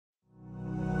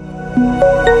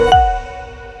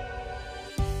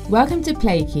Welcome to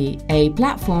Plaky, a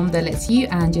platform that lets you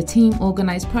and your team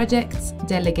organize projects,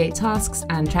 delegate tasks,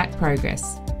 and track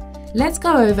progress. Let's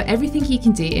go over everything you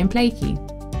can do in Plaky.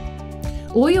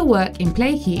 All your work in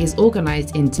Plaky is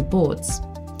organized into boards.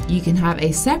 You can have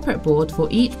a separate board for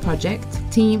each project,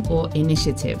 team, or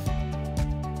initiative.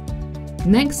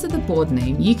 Next to the board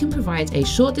name, you can provide a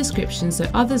short description so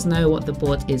others know what the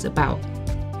board is about.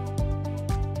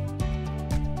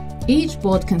 Each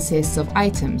board consists of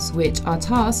items, which are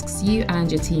tasks you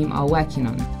and your team are working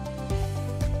on.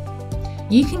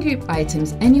 You can group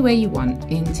items any way you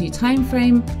want into time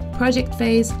frame, project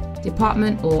phase,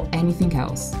 department, or anything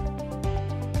else.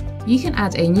 You can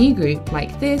add a new group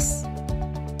like this,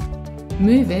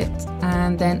 move it,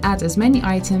 and then add as many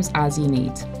items as you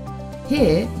need.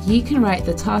 Here, you can write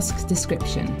the task's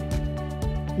description.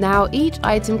 Now, each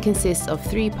item consists of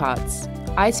 3 parts.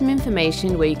 Item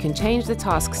information, where you can change the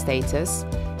task status,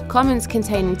 comments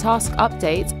containing task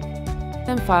updates,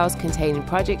 and files containing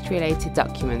project-related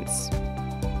documents.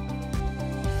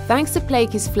 Thanks to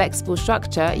Plaky's flexible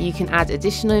structure, you can add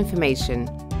additional information.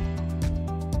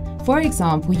 For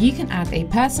example, you can add a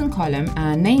person column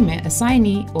and name it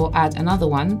assignee, or add another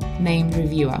one named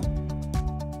reviewer.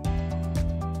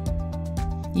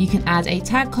 You can add a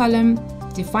tag column,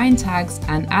 define tags,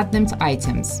 and add them to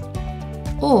items.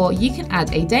 Or you can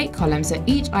add a date column so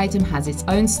each item has its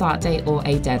own start date or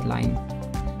a deadline.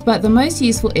 But the most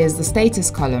useful is the status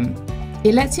column.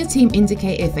 It lets your team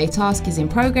indicate if a task is in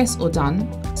progress or done,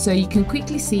 so you can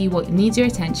quickly see what needs your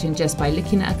attention just by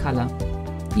looking at a colour.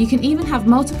 You can even have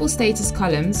multiple status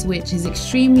columns, which is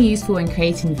extremely useful when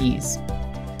creating views.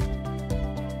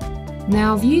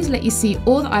 Now, views let you see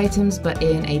all the items but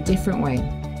in a different way.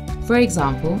 For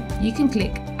example, you can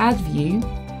click Add View,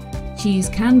 choose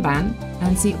Kanban,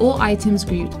 and see all items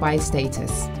grouped by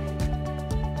status.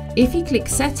 If you click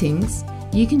Settings,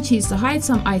 you can choose to hide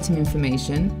some item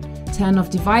information, turn off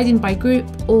dividing by group,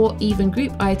 or even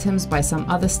group items by some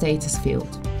other status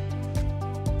field.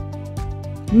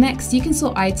 Next, you can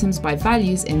sort items by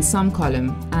values in some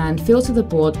column and filter the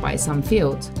board by some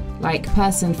field, like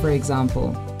person for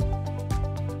example.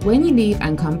 When you leave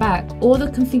and come back, all the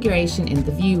configuration in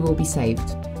the view will be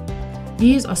saved.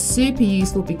 Views are super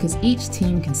useful because each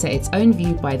team can set its own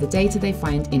view by the data they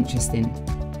find interesting.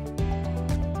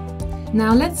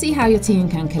 Now let's see how your team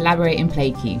can collaborate in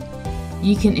Plaky.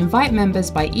 You can invite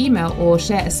members by email or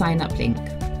share a sign-up link.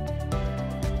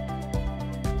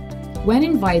 When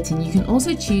inviting, you can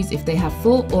also choose if they have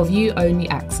full or view-only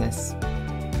access.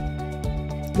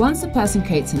 Once the person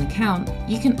creates an account,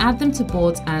 you can add them to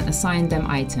boards and assign them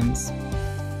items.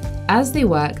 As they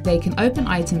work, they can open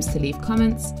items to leave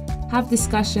comments, have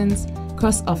discussions,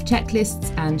 cross off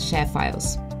checklists, and share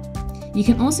files. You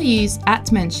can also use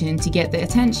 @mention to get the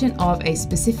attention of a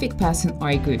specific person or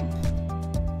a group.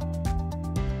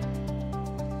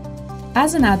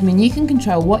 As an admin, you can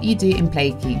control what you do in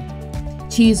Plaky.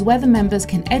 Choose whether members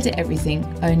can edit everything,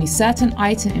 only certain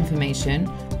item information,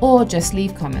 or just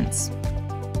leave comments.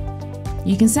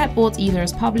 You can set boards either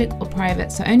as public or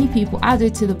private, so only people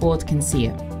added to the board can see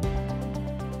it.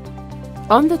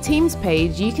 On the Teams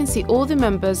page, you can see all the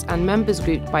members and members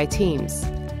grouped by teams.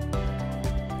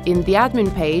 In the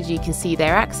admin page, you can see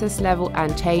their access level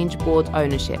and change board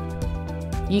ownership.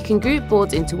 You can group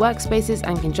boards into workspaces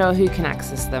and control who can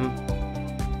access them.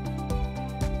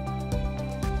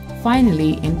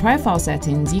 Finally, in profile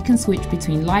settings, you can switch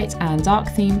between light and dark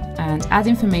theme and add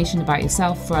information about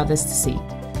yourself for others to see.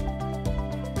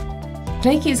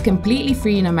 Plaky is completely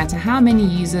free no matter how many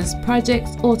users,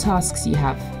 projects, or tasks you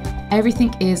have.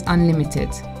 Everything is unlimited.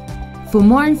 For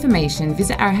more information,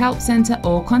 visit our help center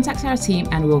or contact our team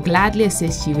and we'll gladly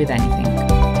assist you with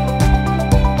anything.